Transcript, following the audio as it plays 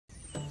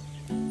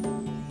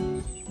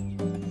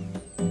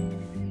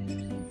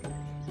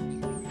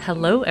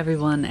Hello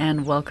everyone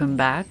and welcome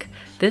back.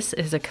 This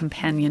is a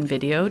companion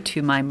video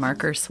to my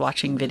marker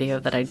swatching video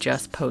that I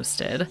just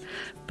posted.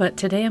 But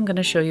today I'm going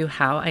to show you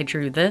how I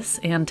drew this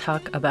and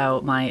talk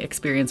about my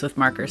experience with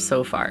markers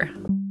so far.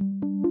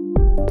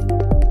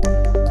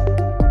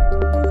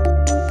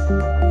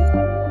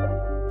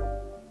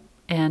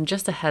 And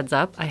just a heads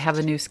up, I have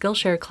a new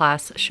Skillshare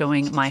class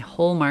showing my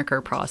whole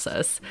marker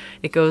process.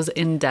 It goes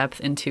in depth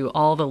into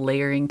all the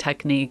layering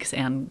techniques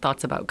and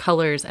thoughts about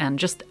colors and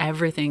just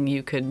everything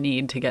you could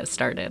need to get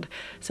started.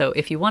 So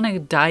if you want to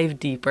dive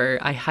deeper,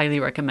 I highly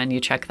recommend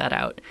you check that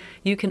out.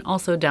 You can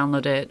also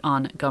download it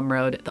on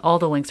Gumroad. All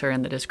the links are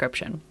in the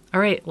description. All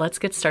right, let's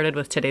get started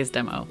with today's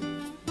demo.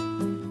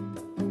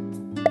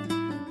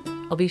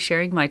 I'll be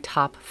sharing my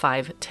top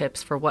 5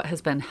 tips for what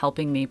has been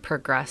helping me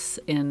progress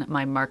in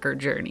my marker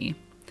journey.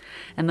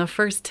 And the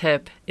first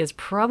tip is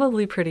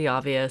probably pretty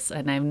obvious,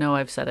 and I know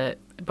I've said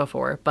it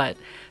before, but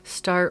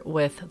start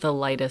with the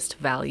lightest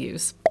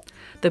values.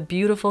 The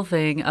beautiful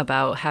thing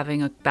about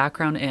having a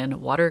background in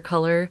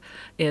watercolor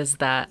is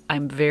that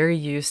I'm very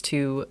used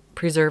to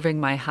preserving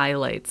my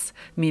highlights,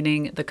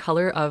 meaning the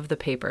color of the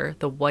paper,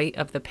 the white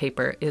of the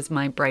paper, is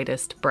my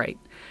brightest bright.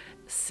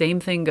 Same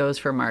thing goes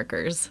for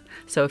markers.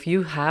 So if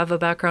you have a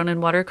background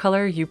in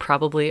watercolor, you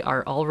probably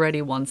are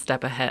already one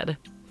step ahead.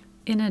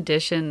 In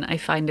addition, I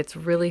find it's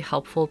really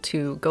helpful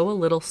to go a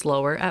little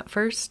slower at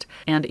first,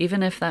 and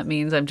even if that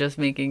means I'm just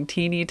making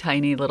teeny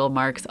tiny little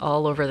marks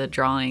all over the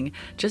drawing,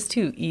 just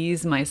to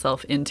ease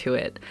myself into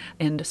it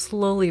and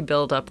slowly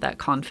build up that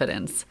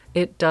confidence.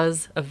 It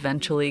does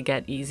eventually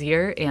get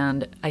easier,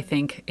 and I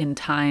think in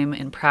time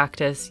and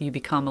practice you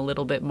become a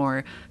little bit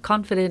more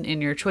confident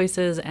in your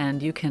choices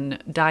and you can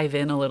dive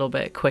in a little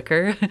bit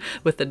quicker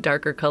with the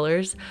darker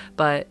colors.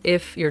 But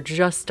if you're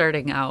just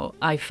starting out,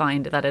 I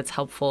find that it's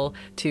helpful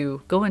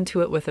to go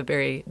into it with a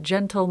very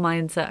gentle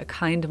mindset, a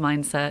kind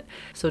mindset.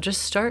 So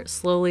just start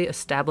slowly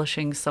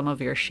establishing some of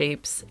your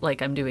shapes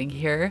like I'm doing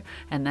here,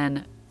 and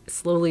then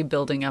slowly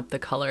building up the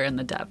color and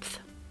the depth.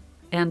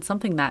 And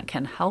something that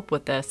can help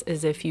with this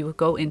is if you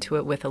go into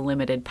it with a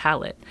limited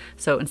palette.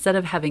 So instead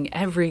of having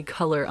every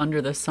color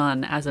under the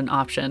sun as an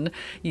option,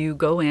 you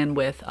go in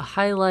with a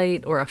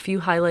highlight or a few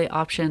highlight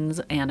options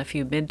and a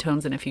few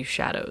midtones and a few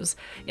shadows.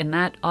 And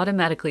that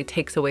automatically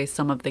takes away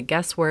some of the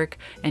guesswork,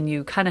 and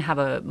you kind of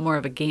have more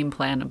of a game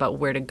plan about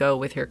where to go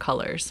with your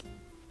colors.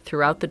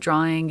 Throughout the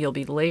drawing, you'll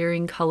be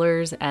layering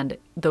colors, and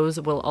those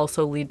will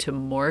also lead to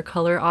more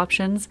color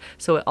options,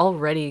 so it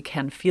already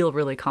can feel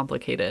really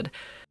complicated.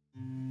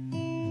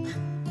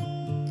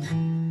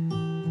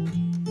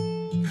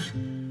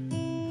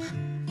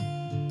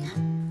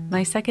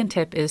 My second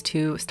tip is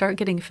to start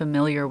getting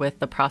familiar with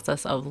the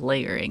process of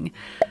layering.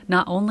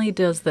 Not only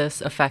does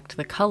this affect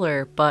the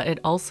color, but it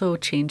also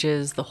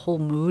changes the whole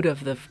mood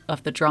of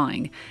the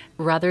drawing.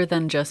 Rather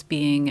than just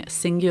being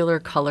singular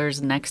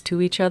colors next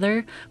to each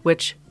other,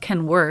 which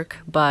can work,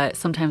 but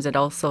sometimes it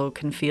also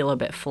can feel a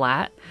bit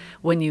flat.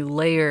 When you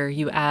layer,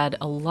 you add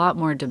a lot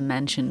more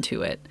dimension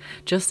to it.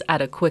 Just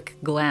at a quick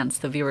glance,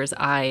 the viewer's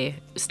eye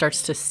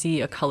starts to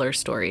see a color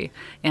story.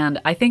 And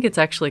I think it's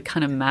actually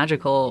kind of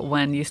magical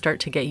when you start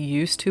to get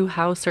used to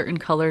how certain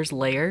colors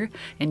layer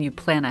and you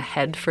plan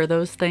ahead for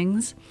those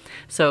things.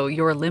 So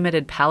your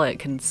limited palette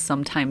can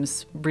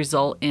sometimes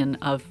result in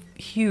a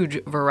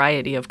huge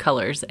variety of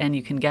colors, and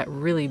you can get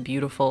really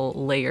beautiful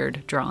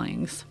layered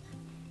drawings.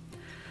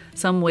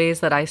 Some ways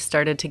that I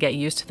started to get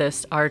used to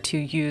this are to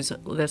use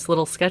this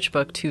little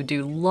sketchbook to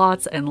do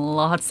lots and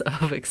lots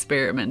of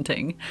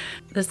experimenting.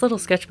 This little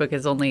sketchbook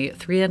is only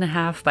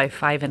 3.5 by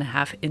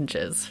 5.5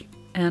 inches.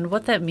 And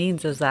what that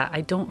means is that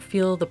I don't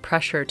feel the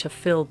pressure to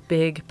fill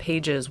big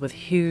pages with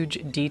huge,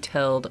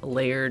 detailed,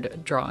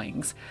 layered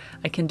drawings.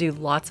 I can do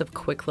lots of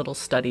quick little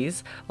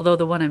studies, although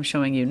the one I'm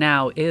showing you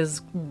now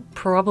is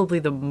probably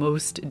the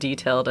most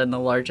detailed and the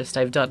largest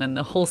I've done in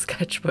the whole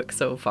sketchbook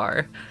so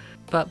far.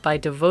 But by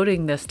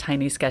devoting this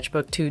tiny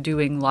sketchbook to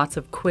doing lots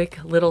of quick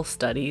little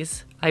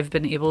studies, I've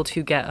been able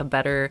to get a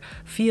better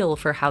feel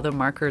for how the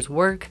markers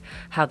work,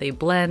 how they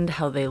blend,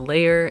 how they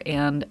layer,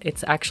 and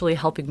it's actually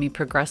helping me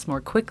progress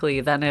more quickly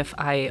than if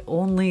I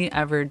only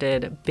ever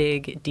did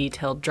big,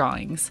 detailed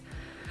drawings.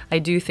 I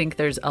do think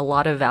there's a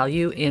lot of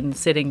value in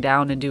sitting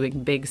down and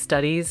doing big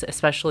studies,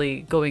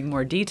 especially going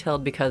more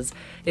detailed, because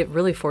it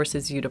really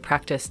forces you to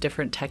practice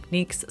different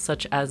techniques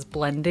such as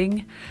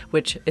blending,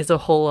 which is a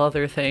whole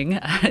other thing.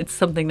 It's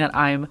something that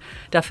I'm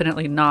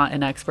definitely not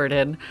an expert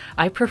in.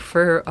 I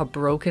prefer a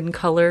broken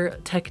color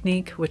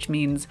technique, which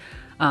means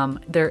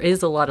there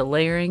is a lot of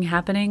layering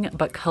happening,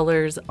 but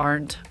colors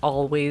aren't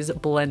always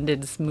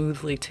blended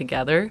smoothly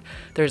together.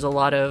 There's a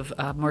lot of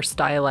more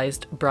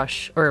stylized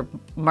brush or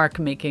mark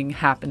making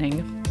happening.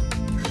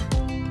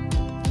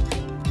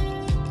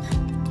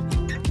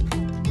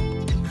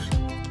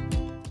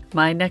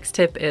 My next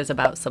tip is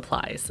about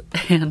supplies,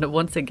 and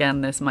once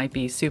again this might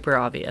be super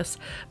obvious,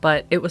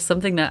 but it was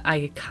something that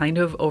I kind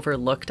of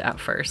overlooked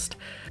at first.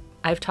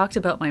 I've talked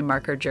about my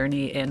marker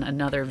journey in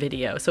another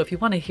video, so if you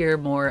want to hear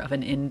more of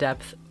an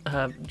in-depth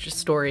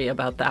story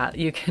about that.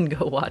 You can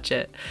go watch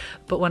it.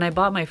 But when I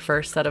bought my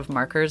first set of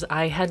markers,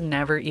 I had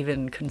never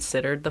even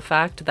considered the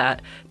fact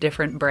that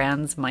different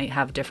brands might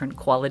have different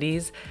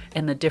qualities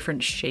and the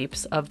different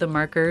shapes of the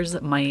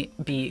markers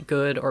might be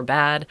good or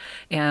bad.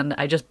 And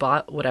I just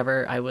bought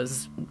whatever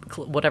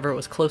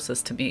was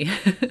closest to me.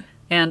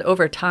 And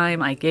over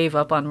time, I gave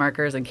up on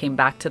markers and came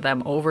back to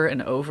them over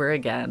and over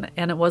again.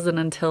 And it wasn't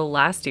until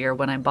last year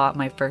when I bought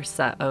my first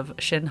set of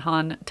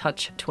Shinhan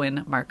Touch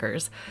Twin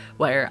markers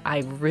where I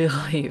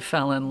really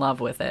fell in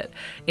love with it.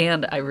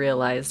 And I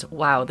realized,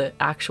 wow, the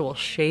actual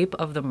shape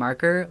of the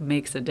marker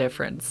makes a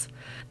difference.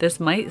 This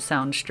might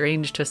sound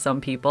strange to some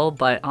people,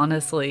 but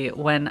honestly,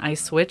 when I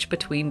switch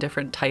between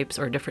different types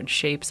or different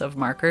shapes of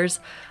markers,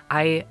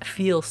 I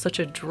feel such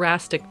a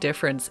drastic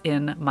difference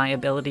in my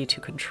ability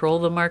to control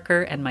the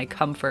marker and my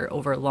comfort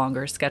over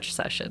longer sketch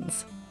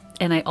sessions.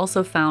 And I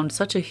also found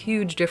such a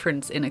huge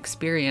difference in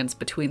experience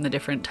between the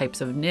different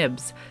types of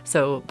nibs.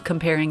 So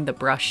comparing the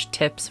brush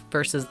tips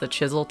versus the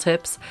chisel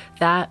tips,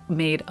 that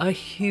made a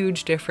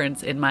huge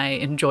difference in my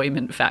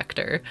enjoyment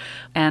factor.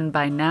 And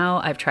by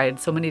now I've tried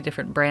so many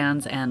different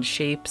brands and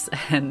shapes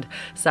and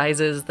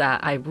sizes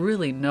that I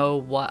really know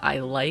what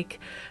I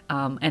like.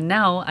 And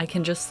now I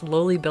can just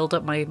slowly build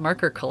up my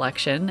marker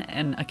collection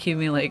and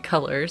accumulate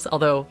colors,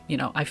 although, you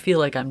know, I feel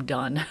like I'm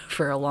done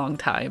for a long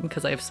time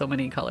because I have so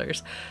many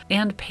colors.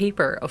 And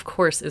paper, of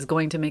course, is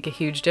going to make a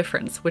huge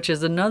difference, which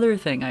is another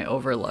thing I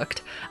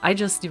overlooked. I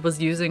just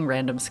was using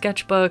random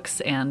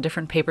sketchbooks and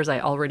different papers I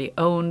already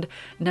owned,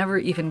 never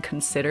even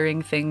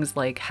considering things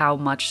like how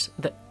much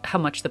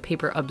the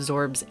paper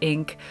absorbs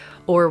ink,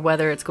 or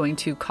whether it's going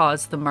to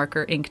cause the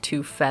marker ink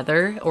to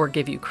feather or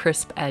give you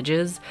crisp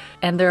edges.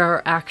 And there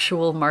are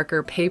actual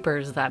marker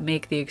papers that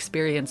make the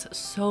experience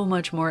so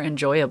much more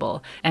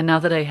enjoyable. And now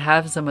that I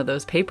have some of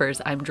those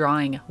papers, I'm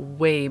drawing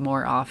way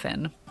more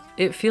often.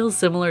 It feels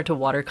similar to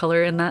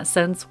watercolor in that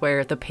sense,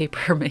 where the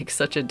paper makes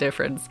such a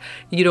difference.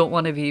 You don't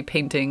want to be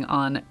painting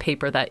on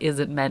paper that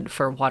isn't meant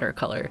for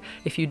watercolor.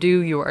 If you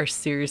do, you are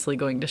seriously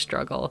going to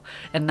struggle.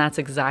 And that's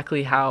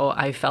exactly how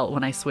I felt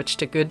when I switched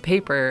to good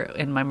paper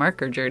in my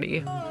marker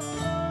journey.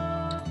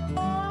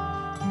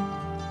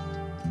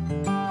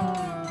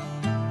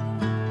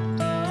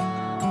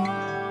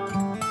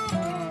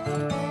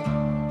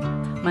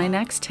 My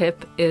next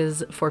tip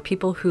is for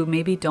people who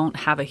maybe don't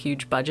have a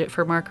huge budget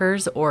for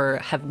markers or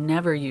have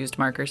never used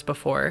markers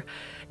before,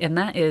 and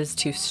that is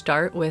to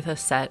start with a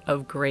set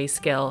of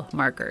grayscale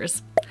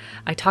markers.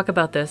 I talk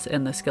about this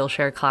in the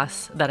Skillshare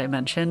class that I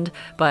mentioned,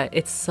 but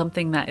it's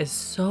something that is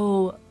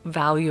so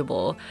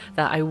valuable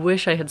that I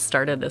wish I had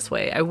started this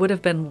way. I would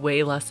have been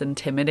way less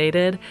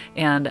intimidated,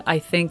 and I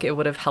think it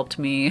would have helped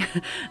me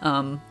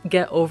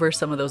get over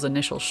some of those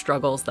initial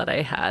struggles that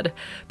I had,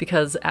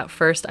 because at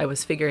first I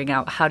was figuring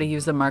out how to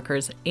use the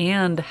markers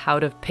and how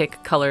to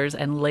pick colors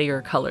and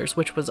layer colors,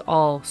 which was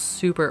all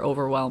super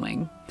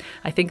overwhelming.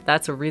 I think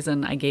that's a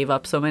reason I gave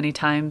up so many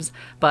times,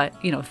 but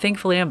you know,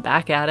 thankfully I'm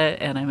back at it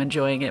and I'm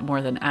enjoying it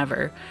more than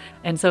ever.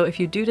 And so if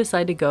you do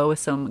decide to go with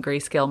some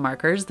grayscale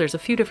markers, there's a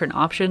few different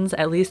options,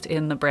 at least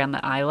in the brand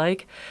that I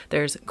like.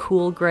 There's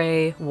cool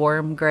gray,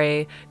 warm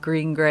gray,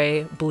 green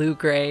gray, blue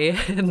gray,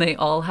 and they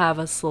all have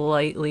a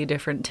slightly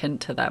different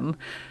tint to them.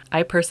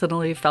 I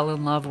personally fell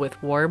in love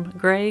with warm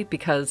gray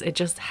because it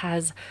just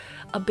has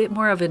a bit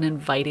more of an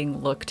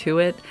inviting look to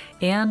it,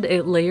 and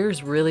it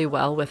layers really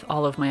well with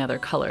all of my other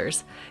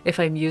colors.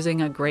 If I'm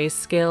using a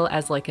grayscale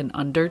as like an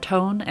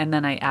undertone and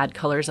then I add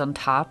colors on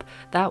top,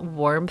 that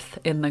warmth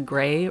in the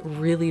gray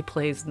really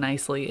plays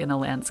nicely in a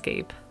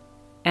landscape.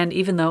 And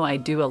even though I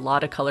do a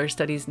lot of color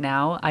studies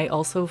now, I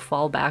also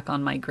fall back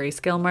on my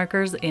grayscale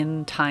markers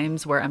in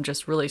times where I'm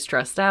just really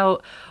stressed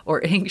out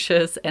or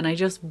anxious and I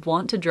just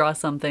want to draw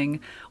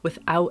something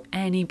without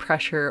any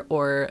pressure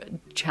or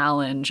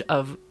challenge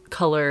of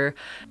color.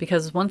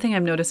 Because one thing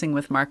I'm noticing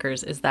with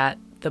markers is that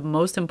the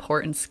most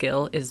important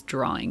skill is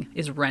drawing,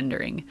 is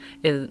rendering.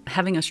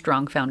 Having a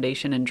strong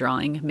foundation in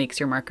drawing makes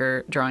your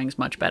marker drawings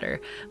much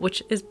better,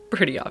 which is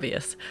pretty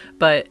obvious.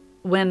 But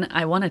when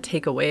I want to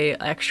take away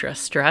extra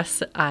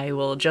stress, I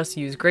will just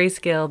use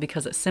grayscale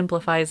because it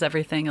simplifies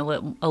everything a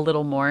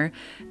little more,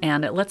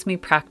 and it lets me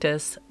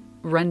practice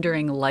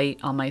rendering light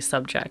on my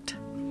subject.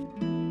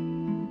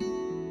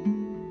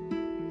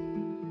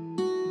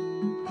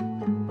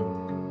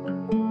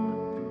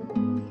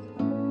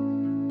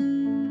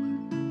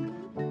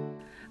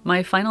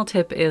 My final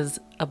tip is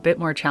a bit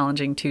more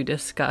challenging to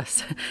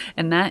discuss,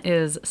 and that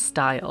is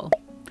style.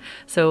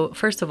 So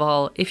first of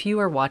all, if you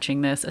are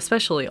watching this,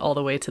 especially all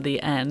the way to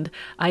the end,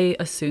 I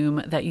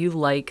assume that you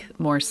like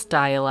more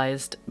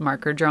stylized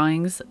marker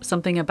drawings.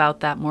 Something about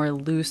that more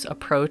loose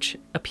approach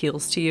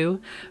appeals to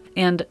you.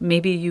 And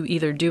maybe you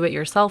either do it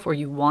yourself or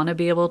you want to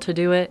be able to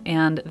do it,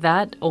 and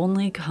that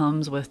only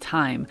comes with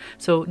time.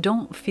 So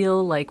don't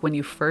feel like when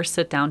you first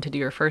sit down to do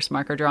your first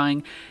marker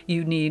drawing,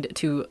 you need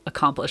to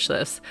accomplish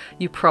this.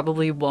 You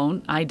probably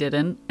won't. I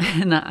didn't.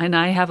 And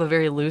I have a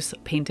very loose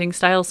painting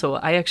style, so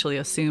I actually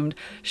assumed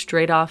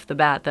straight off the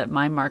bat that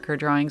my marker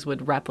drawings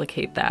would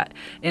replicate that.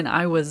 And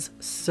I was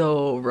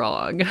so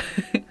wrong.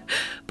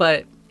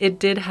 But it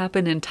did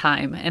happen in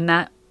time, and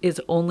that is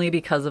only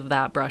because of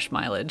that brush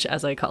mileage,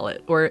 as I call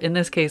it, or in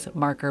this case,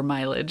 marker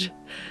mileage.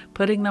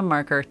 Putting the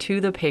marker to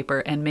the paper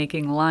and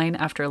making line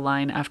after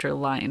line after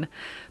line.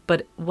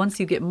 But once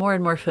you get more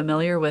and more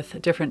familiar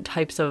with different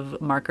types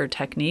of marker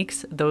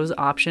techniques, those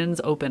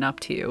options open up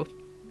to you.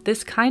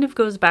 This kind of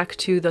goes back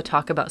to the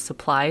talk about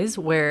supplies,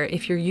 where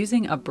if you're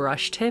using a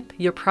brush tip,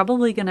 you're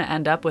probably going to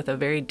end up with a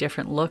very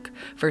different look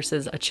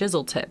versus a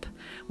chisel tip.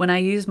 When I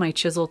use my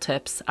chisel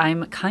tips,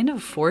 I'm kind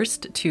of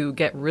forced to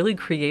get really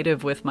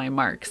creative with my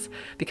marks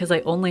because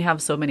I only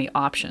have so many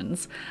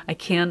options. I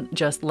can't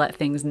just let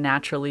things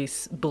naturally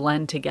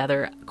blend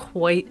together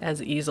quite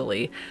as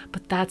easily,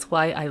 but that's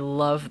why I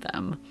love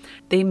them.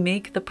 They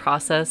make the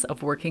process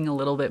of working a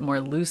little bit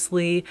more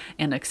loosely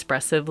and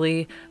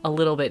expressively a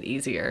little bit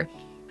easier.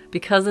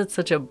 Because it's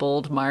such a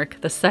bold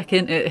mark, the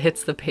second it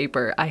hits the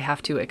paper, I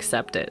have to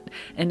accept it.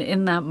 And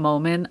in that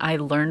moment, I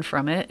learn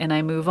from it and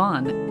I move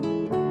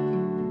on.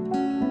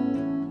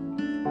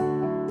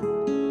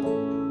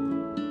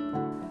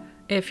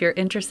 If you're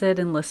interested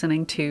in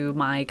listening to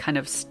my kind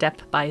of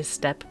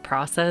step-by-step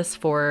process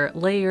for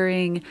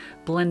layering,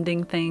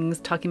 blending things,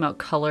 talking about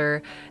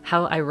color,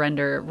 how I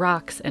render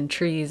rocks and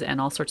trees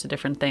and all sorts of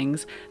different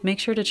things, make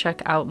sure to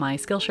check out my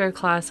Skillshare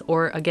class,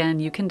 or again,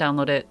 you can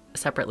download it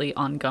separately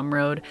on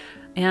Gumroad.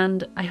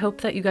 And I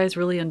hope that you guys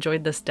really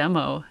enjoyed this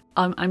demo.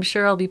 I'm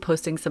sure I'll be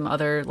posting some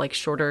other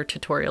shorter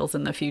tutorials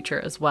in the future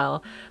as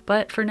well.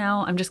 But for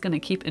now, I'm just going to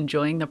keep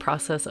enjoying the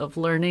process of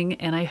learning,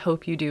 and I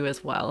hope you do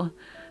as well.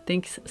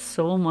 Thanks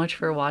so much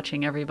for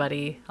watching,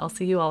 everybody. I'll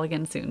see you all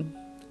again soon.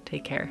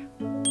 Take care.